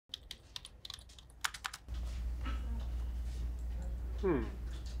Hmm.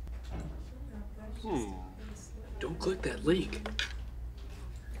 Hmm. Don't click that link.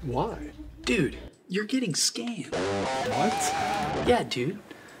 Why? Dude, you're getting scammed. What? Yeah, dude.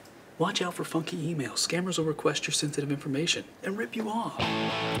 Watch out for funky emails. Scammers will request your sensitive information and rip you off.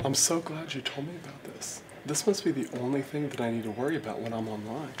 I'm so glad you told me about this. This must be the only thing that I need to worry about when I'm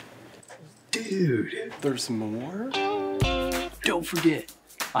online. Dude. There's more? Don't forget,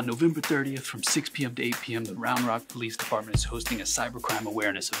 on November 30th from 6 p.m. to 8 p.m., the Round Rock Police Department is hosting a cybercrime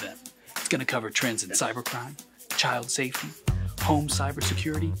awareness event. It's going to cover trends in cybercrime, child safety, home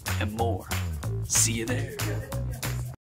cybersecurity, and more. See you there.